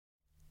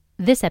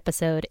This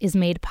episode is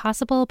made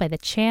possible by the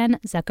Chan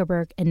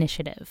Zuckerberg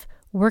Initiative,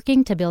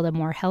 working to build a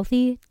more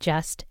healthy,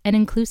 just, and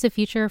inclusive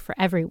future for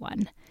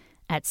everyone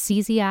at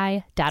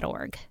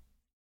CZI.org.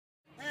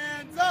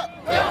 Hands up!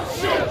 Don't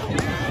shoot!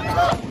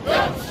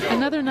 Don't shoot!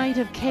 Another night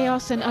of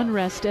chaos and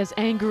unrest as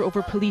anger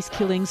over police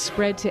killings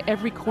spread to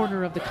every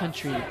corner of the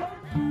country.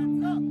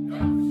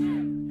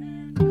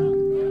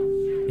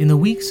 In the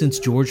week since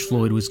George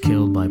Floyd was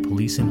killed by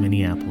police in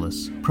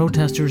Minneapolis,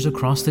 protesters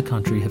across the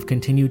country have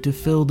continued to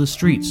fill the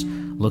streets,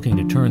 looking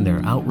to turn their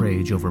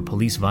outrage over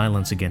police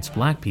violence against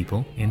black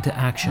people into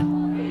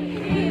action.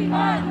 We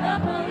want the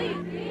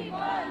police!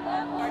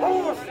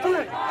 Whole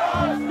street!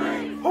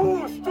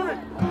 Whole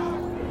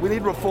street! We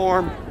need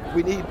reform.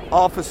 We need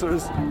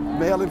officers,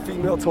 male and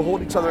female, to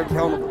hold each other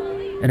accountable.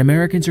 And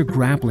Americans are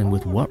grappling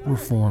with what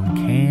reform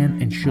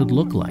can and should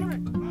look like.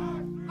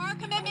 Our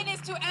commitment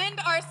is to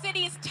end our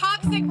city's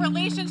toxic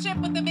relationship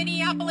with the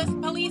Minneapolis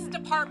Police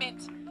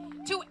Department,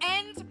 to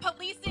end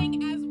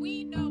policing as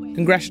we know it.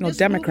 Congressional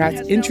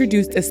Democrats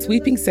introduced a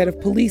sweeping set of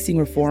policing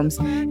reforms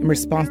in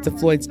response to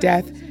Floyd's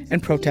death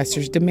and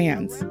protesters'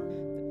 demands.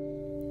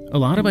 A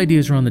lot of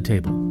ideas are on the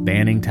table,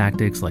 banning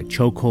tactics like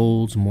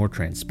chokeholds, more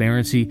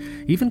transparency,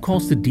 even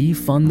calls to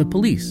defund the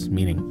police,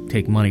 meaning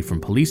take money from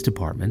police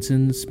departments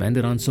and spend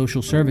it on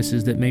social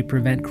services that may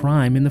prevent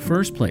crime in the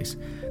first place.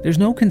 There's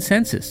no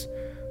consensus,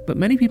 but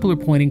many people are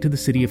pointing to the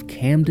city of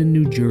Camden,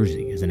 New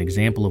Jersey as an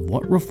example of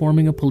what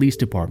reforming a police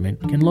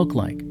department can look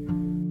like.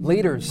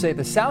 Leaders say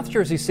the South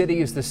Jersey city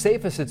is the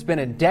safest it's been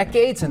in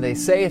decades, and they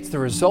say it's the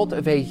result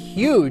of a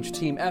huge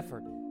team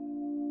effort.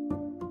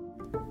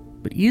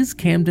 But is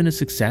Camden a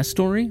success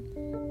story?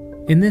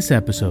 In this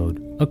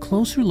episode, a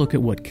closer look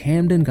at what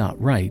Camden got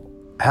right.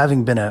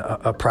 Having been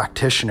a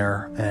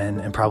practitioner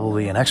and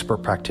probably an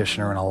expert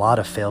practitioner in a lot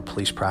of failed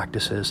police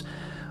practices,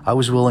 I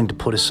was willing to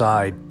put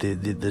aside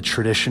the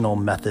traditional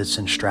methods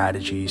and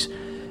strategies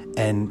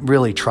and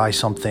really try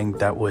something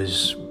that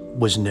was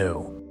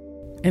new.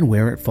 And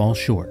where it falls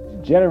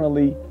short.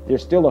 Generally,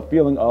 there's still a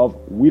feeling of,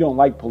 we don't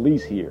like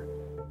police here.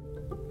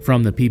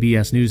 From the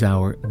PBS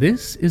NewsHour,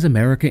 this is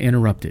America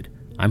Interrupted.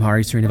 I'm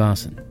Hari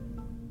Srinivasan.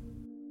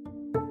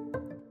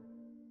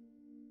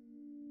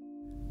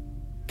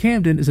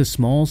 Camden is a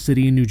small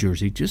city in New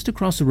Jersey just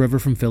across the river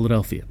from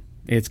Philadelphia.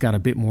 It's got a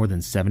bit more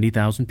than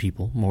 70,000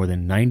 people, more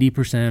than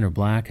 90% are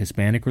black,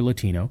 Hispanic, or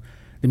Latino.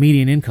 The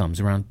median income's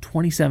around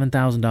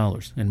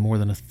 $27,000, and more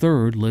than a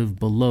third live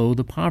below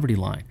the poverty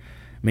line,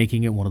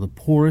 making it one of the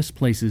poorest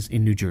places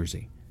in New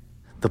Jersey.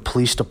 The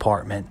police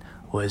department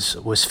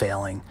was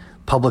failing.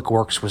 Public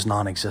works was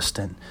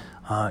non-existent.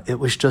 It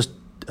was just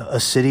a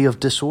city of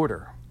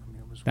disorder.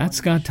 That's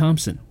Scott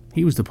Thompson.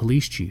 He was the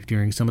police chief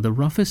during some of the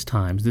roughest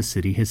times the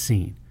city has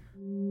seen.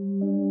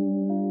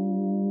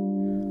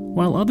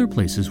 While other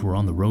places were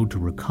on the road to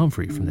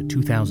recovery from the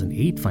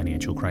 2008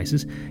 financial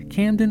crisis,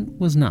 Camden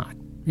was not.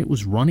 It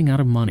was running out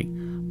of money.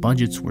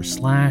 Budgets were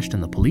slashed,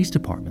 and the police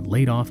department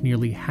laid off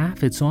nearly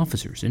half its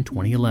officers in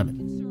 2011.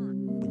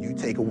 When you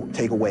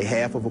take away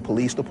half of a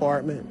police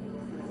department,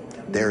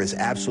 there is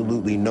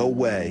absolutely no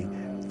way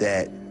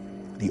that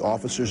the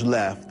officers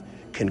left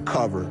can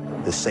cover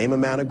the same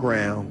amount of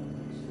ground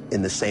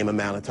in the same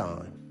amount of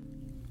time.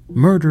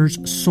 Murders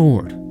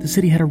soared. The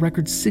city had a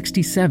record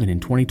 67 in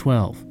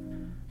 2012.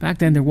 Back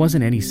then, there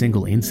wasn't any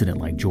single incident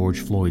like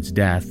George Floyd's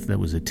death that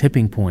was a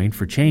tipping point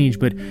for change,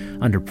 but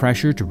under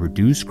pressure to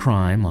reduce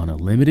crime on a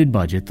limited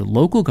budget, the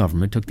local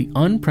government took the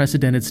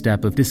unprecedented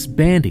step of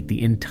disbanding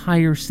the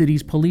entire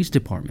city's police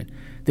department.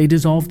 They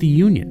dissolved the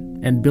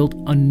union and built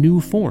a new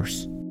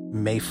force.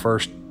 May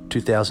 1st,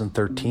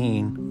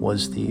 2013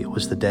 was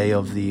the day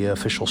of the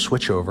official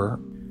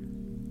switchover.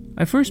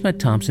 I first met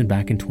Thompson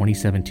back in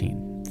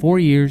 2017, 4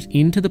 years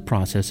into the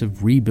process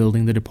of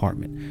rebuilding the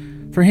department.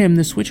 For him,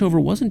 the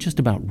switchover wasn't just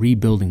about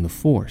rebuilding the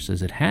force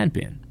as it had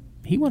been.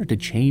 He wanted to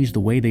change the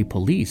way they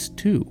police,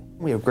 too.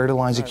 We have greater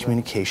lines of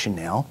communication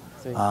now,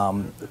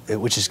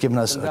 which has given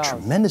us a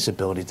tremendous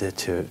ability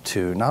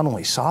to not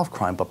only solve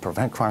crime, but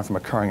prevent crime from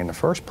occurring in the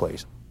first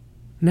place.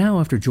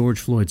 Now, after George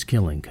Floyd's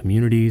killing,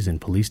 communities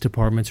and police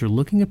departments are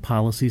looking at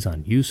policies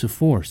on use of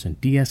force and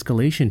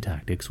de-escalation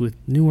tactics with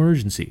new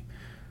urgency.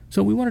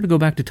 So we wanted to go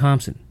back to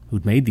Thompson,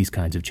 who'd made these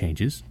kinds of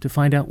changes, to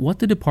find out what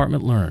the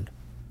department learned.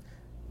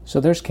 So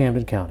there's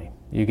Camden County.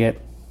 You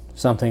get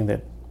something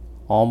that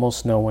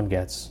almost no one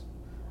gets,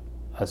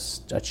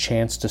 a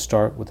chance to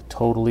start with a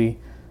totally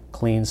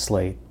clean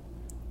slate,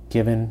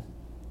 given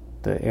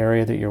the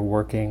area that you're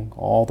working,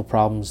 all the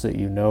problems that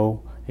you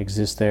know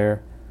exist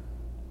there.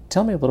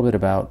 Tell me a little bit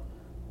about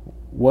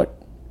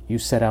what you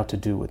set out to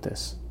do with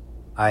this.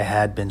 I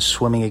had been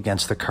swimming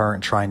against the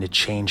current trying to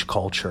change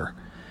culture,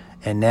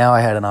 and now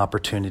I had an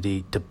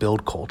opportunity to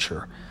build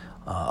culture,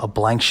 a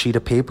blank sheet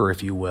of paper,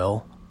 if you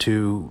will,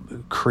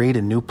 to create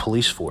a new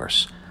police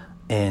force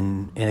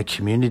in a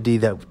community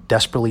that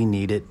desperately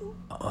needed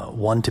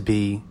one to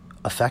be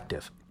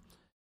effective.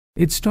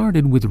 It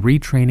started with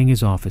retraining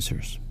his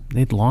officers.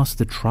 They'd lost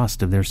the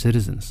trust of their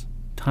citizens.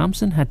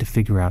 Thompson had to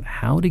figure out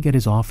how to get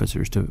his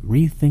officers to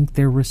rethink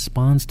their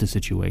response to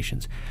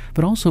situations,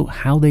 but also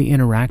how they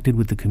interacted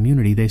with the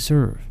community they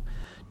serve.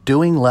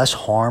 Doing less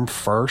harm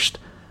first,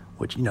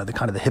 which, the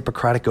kind of the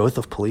Hippocratic oath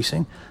of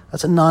policing,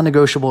 that's a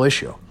non-negotiable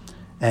issue.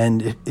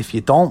 And if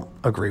you don't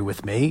agree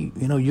with me,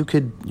 you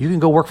can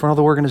go work for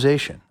another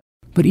organization.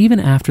 But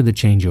even after the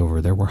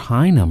changeover, there were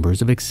high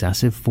numbers of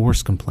excessive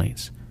force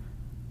complaints.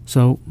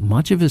 So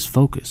much of his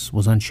focus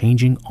was on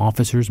changing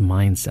officers'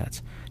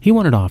 mindsets. He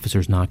wanted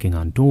officers knocking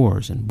on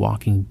doors and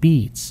walking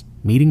beats,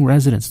 meeting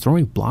residents,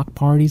 throwing block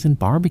parties and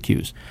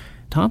barbecues.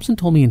 Thompson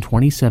told me in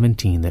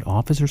 2017 that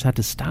officers had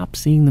to stop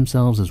seeing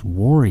themselves as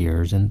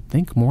warriors and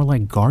think more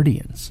like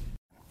guardians.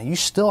 You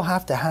still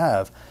have to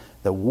have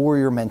the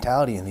warrior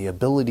mentality and the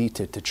ability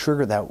to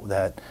trigger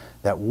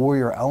that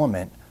warrior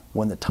element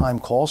when the time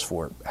calls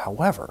for it.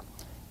 However,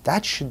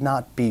 that should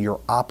not be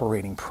your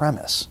operating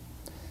premise.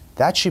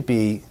 That should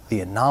be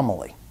the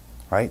anomaly,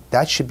 right?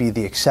 That should be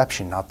the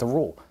exception, not the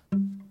rule.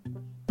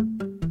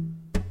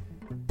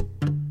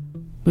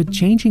 But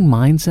changing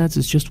mindsets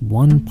is just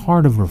one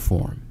part of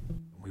reform.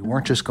 We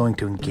weren't just going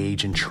to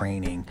engage in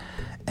training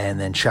and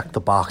then check the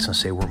box and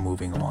say we're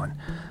moving on.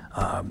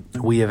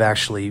 We have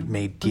actually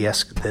made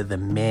the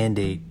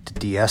mandate to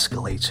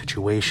de-escalate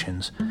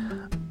situations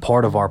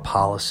part of our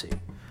policy.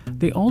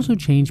 They also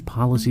changed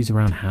policies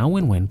around how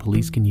and when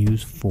police can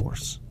use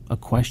force, a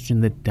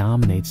question that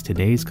dominates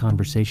today's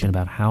conversation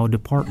about how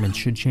departments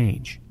should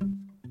change.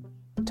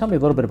 Tell me a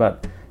little bit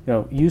about,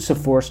 use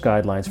of force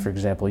guidelines, for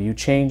example. You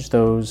changed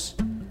those.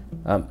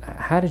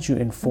 How did you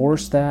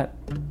enforce that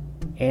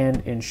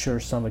and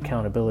ensure some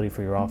accountability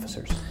for your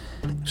officers?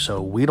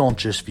 So we don't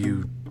just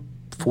view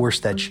force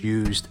that's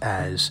used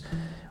as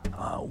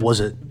was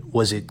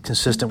it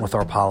consistent with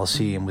our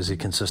policy and was it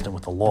consistent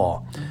with the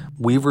law?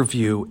 We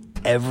review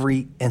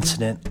every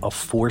incident of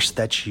force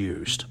that's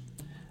used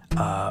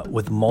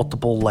with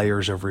multiple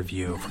layers of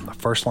review, from the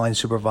first line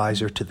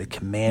supervisor to the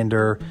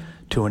commander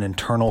to an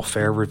internal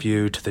affair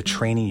review to the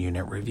training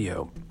unit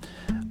review.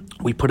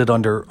 We put it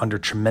under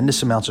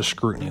tremendous amounts of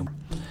scrutiny.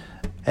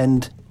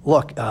 And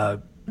look,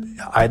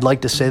 I'd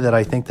like to say that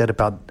I think that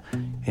about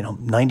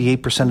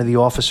 98% of the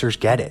officers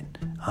get it.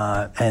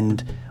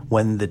 And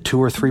when the 2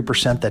 or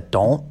 3% that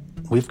don't,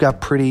 we've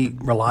got pretty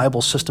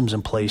reliable systems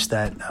in place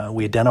that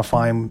we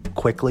identify them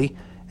quickly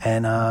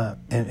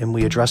and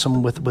we address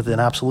them with an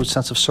absolute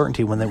sense of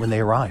certainty when they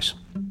arise.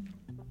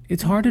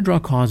 It's hard to draw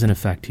cause and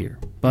effect here,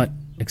 but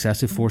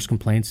excessive force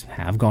complaints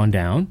have gone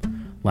down.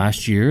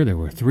 Last year, there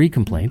were 3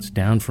 complaints,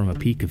 down from a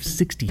peak of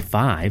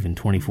 65 in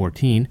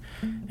 2014,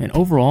 and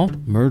overall,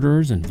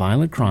 murders and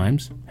violent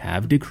crimes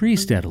have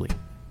decreased steadily.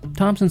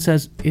 Thompson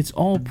says it's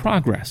all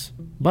progress,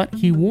 but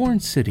he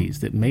warns cities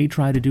that may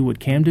try to do what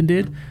Camden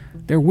did.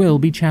 There will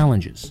be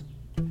challenges.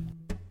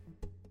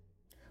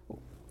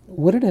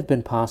 Would it have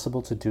been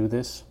possible to do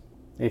this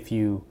if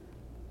you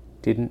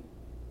didn't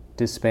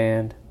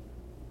disband,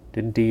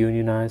 didn't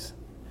deunionize?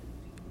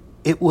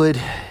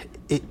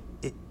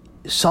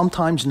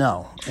 Sometimes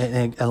no,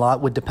 and a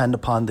lot would depend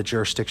upon the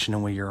jurisdiction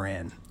in where you're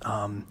in.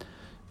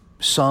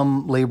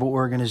 Some labor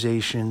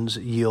organizations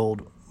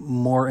yield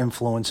more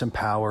influence and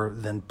power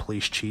than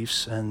police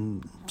chiefs,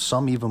 and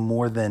some even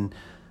more than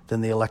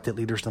the elected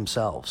leaders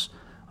themselves.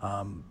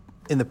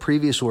 In the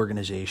previous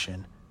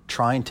organization,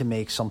 trying to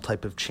make some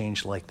type of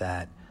change like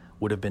that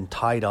would have been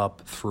tied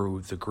up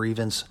through the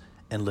grievance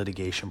and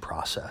litigation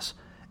process,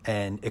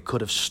 and it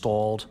could have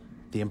stalled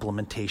the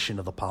implementation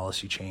of the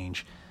policy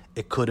change.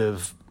 It could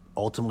have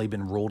ultimately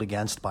been ruled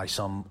against by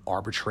some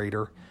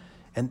arbitrator.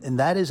 And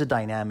that is a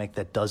dynamic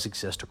that does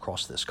exist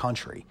across this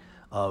country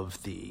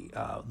of the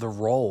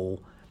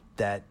role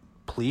that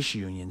police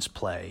unions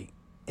play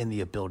in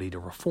the ability to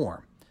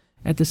reform.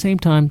 At the same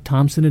time,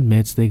 Thompson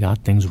admits they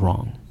got things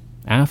wrong.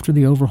 After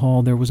the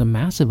overhaul, there was a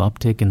massive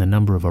uptick in the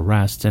number of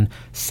arrests and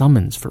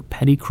summons for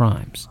petty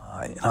crimes.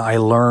 I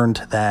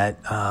learned that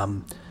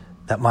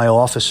my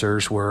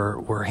officers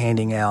were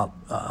handing out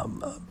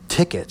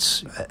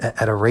tickets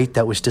at a rate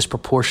that was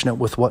disproportionate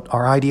with what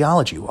our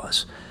ideology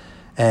was.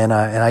 And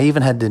I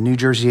even had the New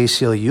Jersey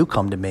ACLU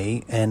come to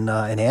me and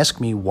ask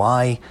me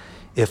why,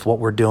 if what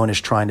we're doing is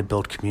trying to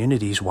build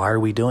communities, why are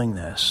we doing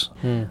this?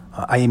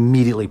 I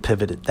immediately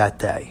pivoted that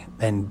day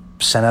and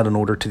sent out an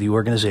order to the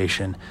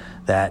organization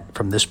that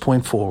from this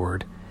point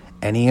forward,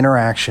 any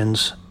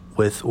interactions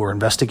with or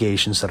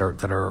investigations that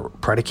are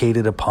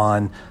predicated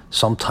upon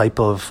some type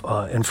of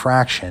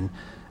infraction,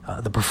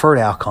 the preferred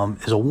outcome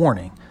is a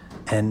warning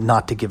and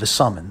not to give a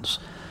summons.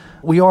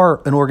 We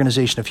are an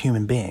organization of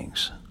human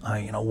beings.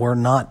 We're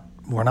not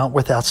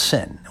without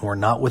sin. We're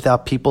not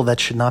without people that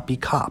should not be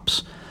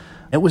cops.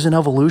 It was an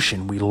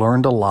evolution. We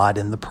learned a lot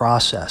in the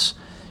process,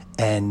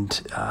 and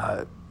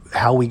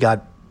how we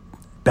got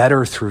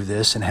better through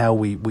this and how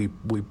we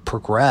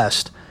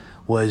progressed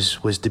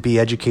was to be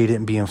educated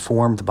and be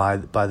informed by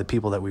the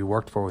people that we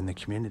worked for in the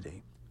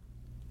community.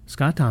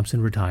 Scott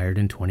Thompson retired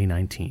in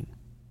 2019.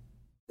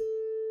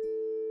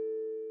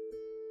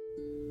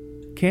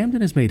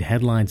 Camden has made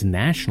headlines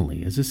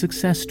nationally as a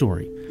success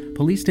story.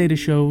 Police data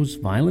shows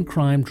violent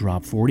crime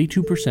dropped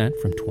 42%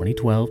 from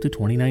 2012 to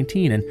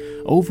 2019, and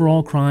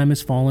overall crime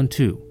has fallen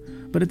too.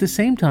 But at the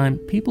same time,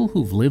 people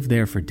who've lived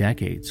there for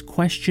decades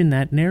question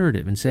that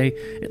narrative and say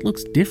it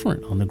looks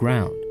different on the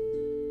ground.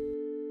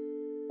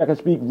 I can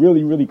speak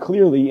really, really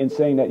clearly in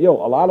saying that, a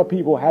lot of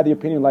people had the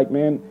opinion like,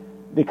 man,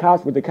 the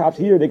cops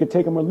here, they could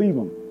take them or leave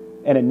them.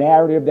 And a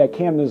narrative that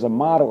Camden is a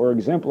model or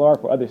exemplar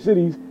for other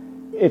cities,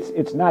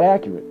 it's not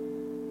accurate.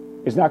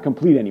 It's not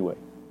complete anyway.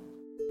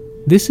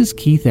 This is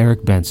Keith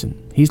Eric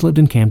Benson. He's lived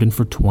in Camden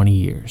for 20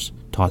 years,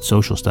 taught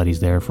social studies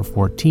there for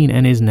 14,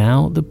 and is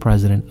now the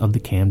president of the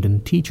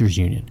Camden Teachers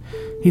Union.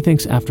 He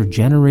thinks after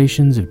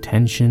generations of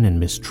tension and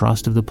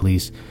mistrust of the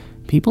police,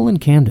 people in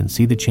Camden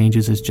see the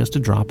changes as just a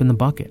drop in the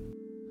bucket.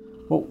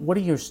 Well, what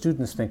do your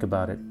students think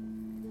about it?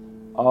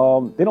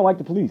 They don't like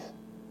the police.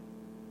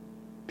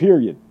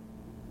 Period.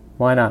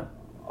 Why not?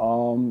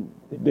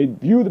 They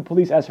view the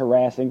police as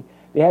harassing.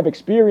 They have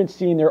experience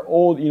seeing their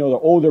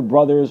older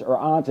brothers or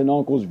aunts and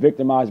uncles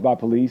victimized by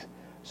police.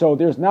 So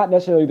there's not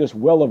necessarily this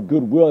well of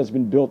goodwill that's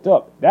been built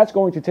up. That's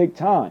going to take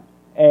time.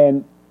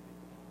 And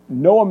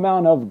no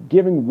amount of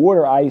giving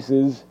water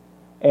ices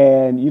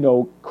and,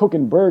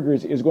 cooking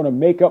burgers is going to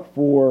make up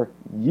for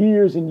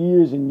years and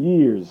years and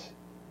years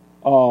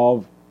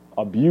of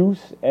abuse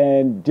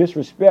and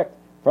disrespect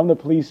from the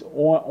police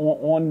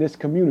on this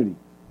community.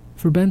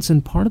 For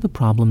Benson, part of the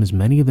problem is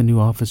many of the new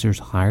officers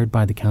hired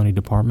by the county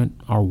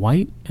department are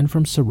white and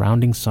from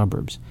surrounding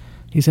suburbs.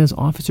 He says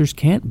officers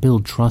can't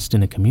build trust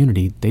in a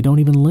community they don't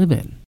even live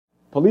in.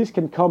 Police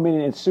can come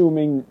in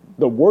assuming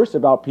the worst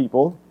about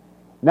people,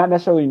 not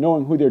necessarily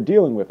knowing who they're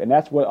dealing with, and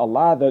that's what a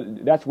lot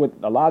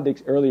of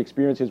the early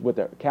experiences with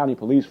the county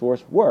police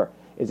force were.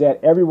 Is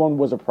that everyone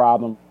was a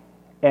problem,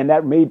 and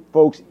that made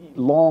folks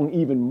long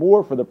even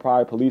more for the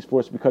prior police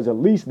force because at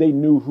least they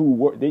knew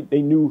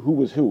they knew who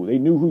was who. They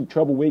knew who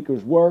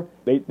troublemakers were.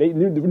 They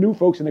knew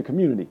folks in the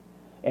community,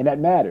 and that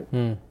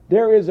mattered.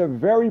 There is a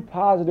very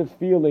positive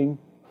feeling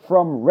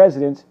from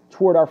residents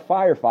toward our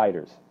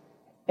firefighters,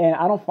 and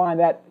I don't find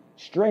that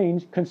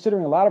strange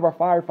considering a lot of our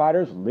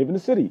firefighters live in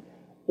the city.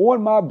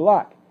 On my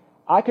block,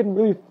 I can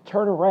really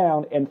turn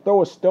around and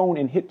throw a stone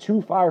and hit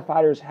 2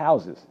 firefighters'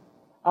 houses.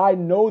 I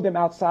know them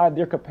outside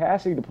their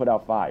capacity to put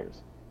out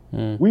fires.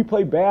 We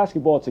play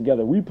basketball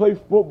together. We play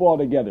football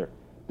together.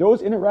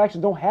 Those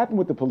interactions don't happen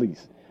with the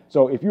police.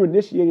 So if you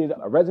initiated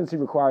a residency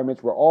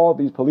requirements where all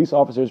these police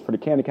officers for the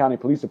Camden County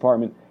Police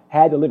Department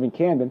had to live in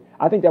Camden,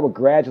 I think that would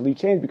gradually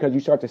change because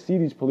you start to see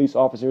these police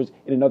officers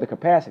in another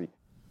capacity.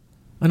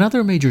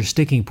 Another major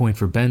sticking point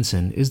for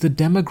Benson is the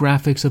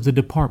demographics of the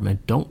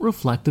department don't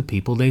reflect the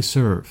people they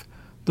serve.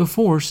 The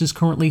force is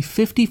currently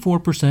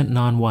 54%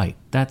 non-white.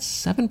 That's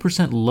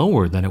 7%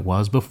 lower than it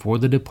was before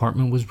the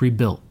department was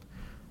rebuilt.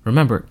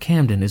 Remember,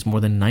 Camden is more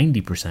than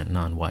 90%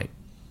 non-white.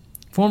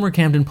 Former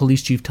Camden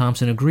Police Chief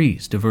Thompson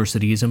agrees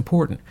diversity is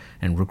important,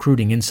 and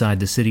recruiting inside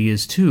the city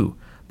is too,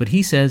 but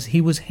he says he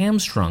was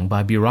hamstrung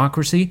by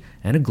bureaucracy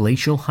and a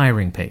glacial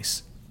hiring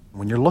pace.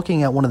 When you're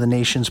looking at one of the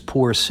nation's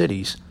poorest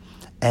cities,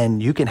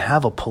 and you can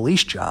have a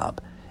police job,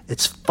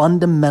 it's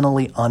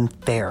fundamentally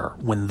unfair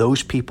when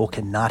those people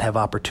cannot have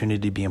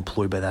opportunity to be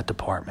employed by that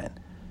department.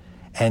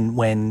 And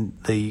when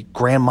the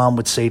grandmom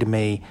would say to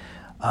me,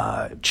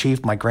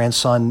 Chief, my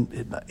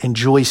grandson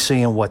enjoys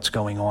seeing what's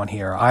going on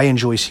here. I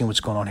enjoy seeing what's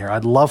going on here.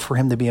 I'd love for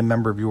him to be a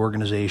member of your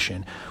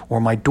organization. Or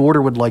my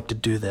daughter would like to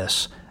do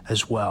this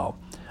as well.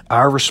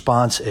 Our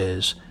response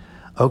is,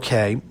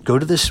 okay, go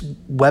to this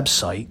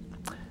website,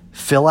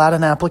 fill out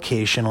an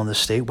application on the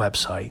state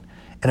website.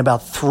 In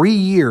about 3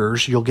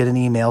 years, you'll get an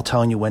email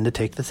telling you when to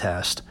take the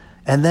test.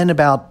 And then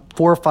about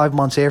 4 or 5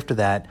 months after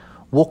that,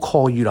 we'll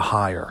call you to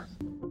hire.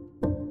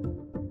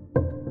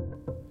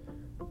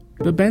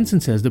 But Benson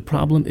says the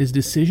problem is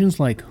decisions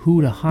like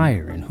who to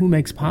hire and who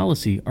makes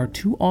policy are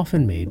too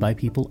often made by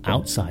people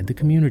outside the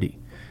community.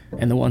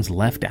 And the ones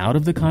left out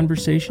of the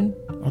conversation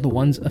are the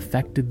ones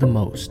affected the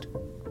most.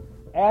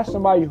 Ask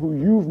somebody who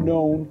you've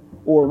known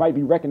or might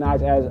be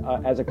recognized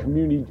as a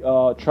community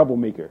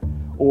troublemaker,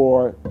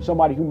 or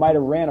somebody who might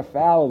have ran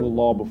afoul of the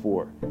law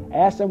before.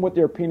 Ask them what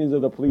their opinions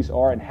of the police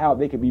are and how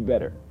they could be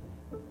better.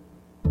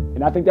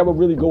 And I think that would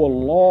really go a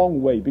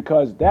long way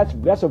because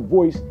that's a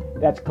voice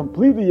that's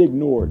completely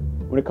ignored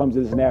when it comes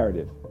to this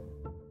narrative.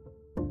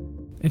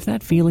 If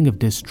that feeling of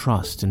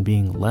distrust and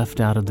being left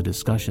out of the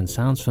discussion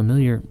sounds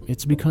familiar,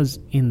 it's because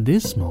in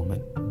this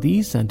moment,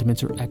 these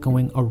sentiments are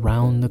echoing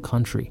around the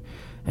country,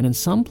 and in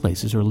some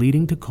places are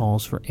leading to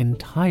calls for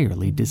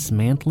entirely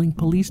dismantling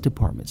police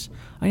departments.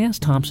 I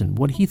asked Thompson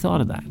what he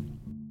thought of that.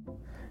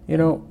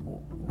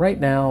 Right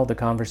now, the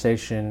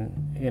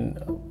conversation in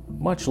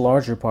much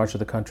larger parts of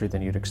the country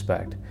than you'd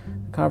expect,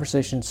 the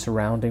conversation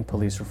surrounding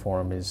police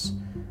reform is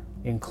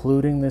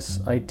including this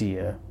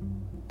idea,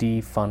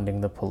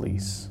 defunding the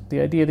police.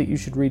 The idea that you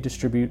should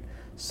redistribute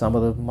some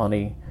of the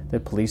money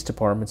that police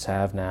departments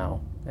have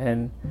now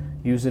and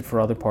use it for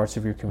other parts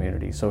of your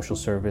community, social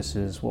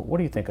services. What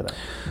do you think of that?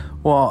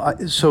 Well,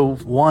 so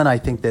one, I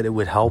think that it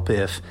would help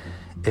if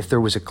if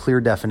there was a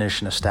clear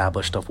definition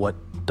established of what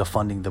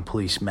defunding the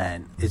police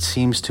meant, it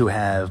seems to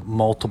have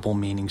multiple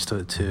meanings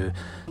to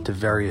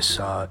various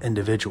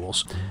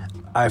individuals.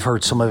 I've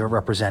heard some of it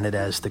represented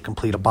as the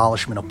complete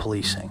abolishment of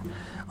policing.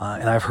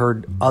 And I've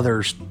heard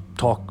others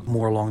talk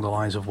more along the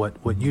lines of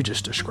what you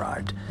just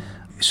described.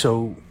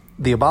 So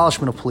the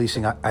abolishment of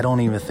policing, I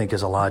don't even think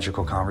is a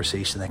logical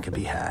conversation that can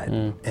be had.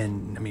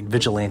 And I mean,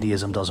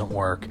 vigilantism doesn't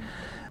work.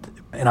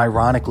 And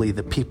ironically,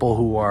 the people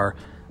who are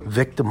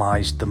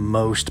victimized the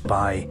most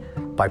by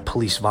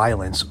police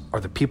violence are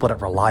the people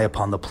that rely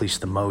upon the police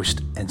the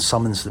most and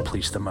summons the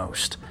police the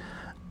most.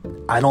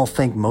 I don't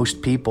think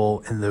most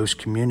people in those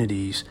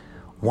communities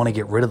want to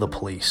get rid of the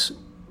police.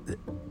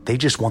 They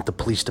just want the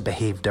police to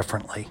behave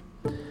differently.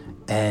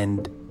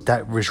 And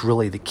that was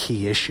really the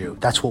key issue.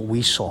 That's what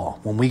we saw.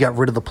 When we got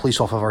rid of the police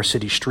off of our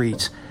city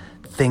streets,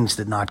 things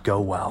did not go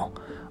well.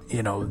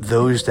 You know,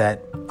 those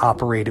that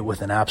operated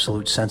with an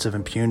absolute sense of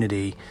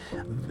impunity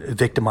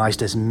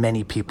victimized as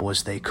many people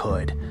as they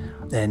could.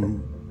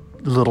 And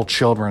little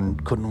children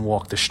couldn't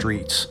walk the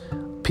streets.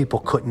 People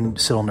couldn't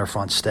sit on their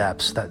front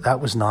steps. That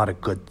was not a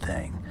good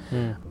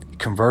thing.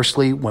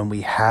 Conversely, when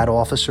we had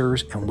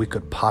officers and we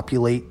could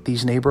populate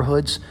these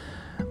neighborhoods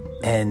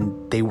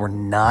and they were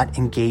not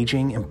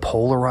engaging in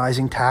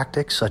polarizing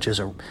tactics such as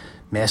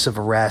massive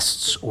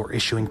arrests or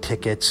issuing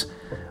tickets,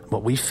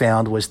 what we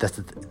found was that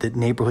the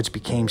neighborhoods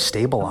became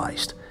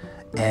stabilized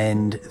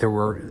and there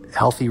were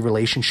healthy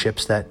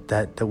relationships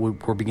that we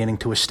were beginning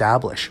to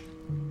establish.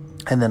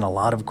 And then a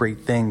lot of great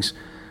things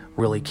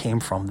really came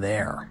from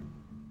there.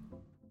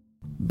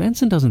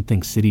 Benson doesn't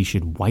think cities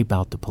should wipe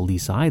out the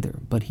police either,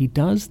 but he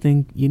does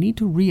think you need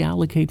to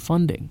reallocate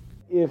funding.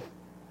 If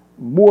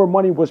more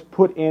money was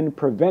put in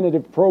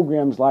preventative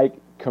programs like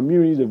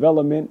community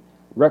development,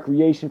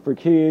 recreation for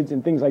kids,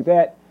 and things like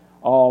that,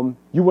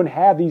 you wouldn't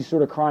have these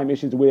sort of crime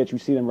issues the way that you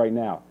see them right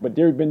now. But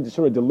there have been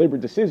sort of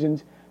deliberate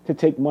decisions to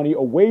take money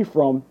away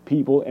from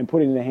people and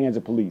put it in the hands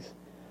of police.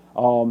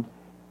 So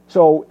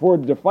for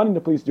defunding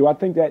the police, do I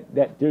think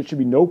that there should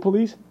be no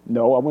police?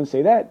 No, I wouldn't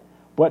say that.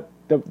 But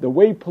the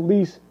way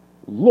police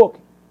look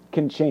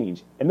can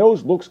change, and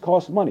those looks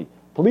cost money.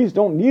 Police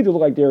don't need to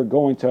look like they're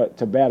going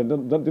to battle.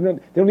 They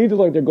don't need to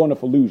look like they're going to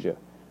Fallujah,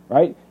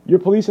 right? You're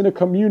policing a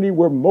community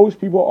where most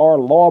people are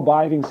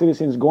law-abiding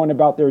citizens going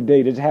about their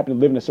day. They just happen to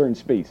live in a certain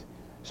space.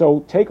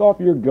 So take off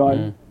your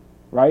gun,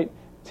 right?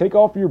 Take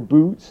off your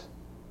boots,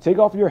 take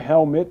off your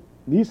helmet,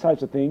 these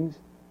types of things.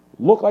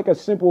 Look like a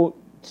simple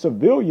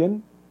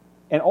civilian,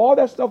 and all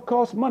that stuff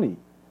costs money.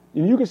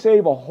 And you can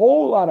save a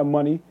whole lot of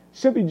money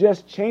simply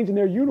just changing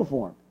their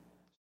uniform.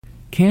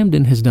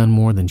 Camden has done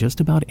more than just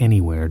about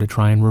anywhere to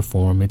try and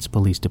reform its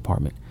police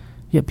department.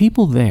 Yet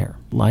people there,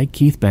 like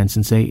Keith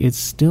Benson, say it's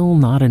still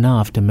not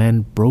enough to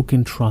mend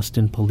broken trust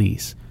in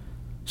police.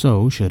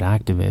 So should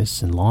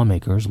activists and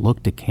lawmakers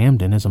look to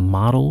Camden as a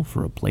model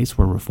for a place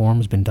where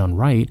reform's been done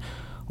right,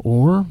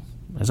 or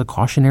as a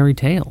cautionary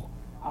tale?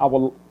 I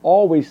will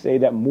always say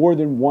that more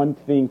than one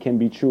thing can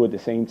be true at the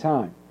same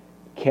time.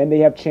 Can they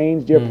have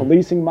changed their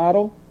policing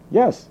model?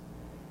 Yes.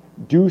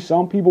 Do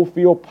some people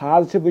feel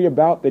positively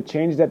about the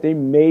changes that they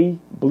may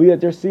believe that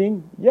they're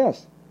seeing?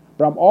 Yes.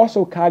 But I'm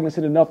also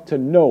cognizant enough to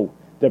know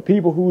that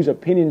people whose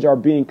opinions are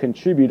being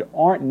contributed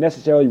aren't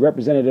necessarily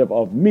representative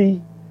of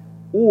me,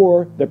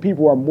 or the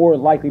people who are more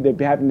likely to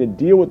be having to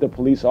deal with the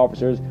police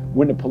officers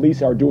when the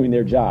police are doing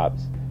their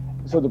jobs.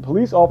 So the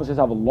police officers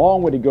have a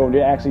long way to go, and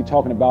they're actually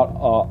talking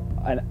about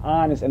an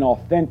honest and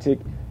authentic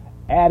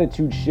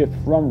attitude shift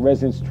from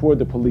residents toward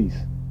the police.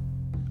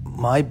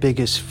 My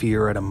biggest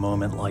fear at a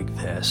moment like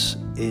this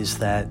is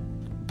that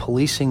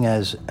policing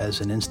as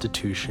an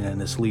institution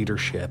and its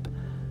leadership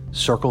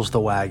circles the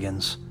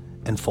wagons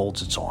and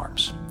folds its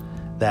arms.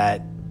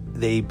 That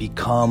they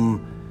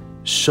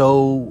become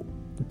so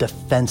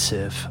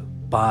defensive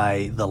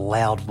by the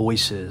loud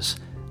voices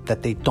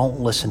that they don't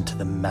listen to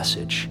the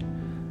message.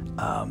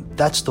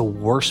 That's the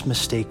worst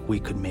mistake we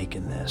could make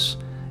in this.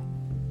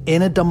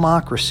 In a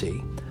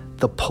democracy,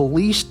 the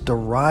police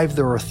derive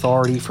their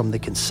authority from the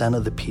consent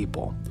of the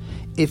people.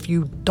 If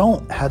you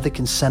don't have the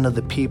consent of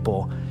the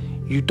people,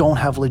 you don't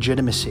have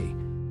legitimacy.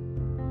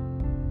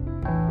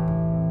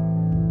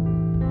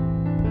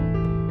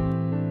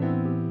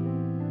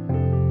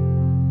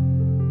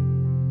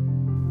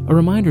 A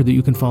reminder that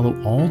you can follow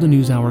all the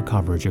NewsHour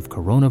coverage of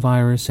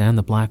coronavirus and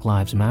the Black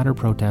Lives Matter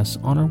protests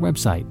on our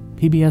website,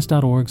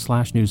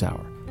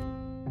 pbs.org/newshour.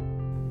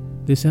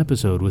 This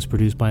episode was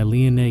produced by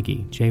Leah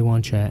Nagy,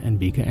 Jaewon Che, and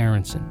Vika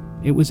Aronson.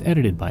 It was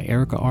edited by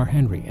Erica R.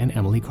 Henry and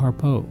Emily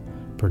Carpeau.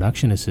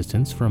 Production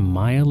assistance from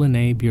Maya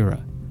Lene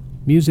Bura.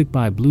 Music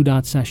by Blue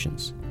Dot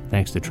Sessions.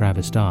 Thanks to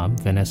Travis Staub,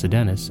 Vanessa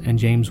Dennis, and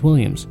James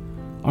Williams.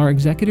 Our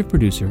executive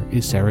producer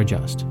is Sarah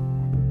Just.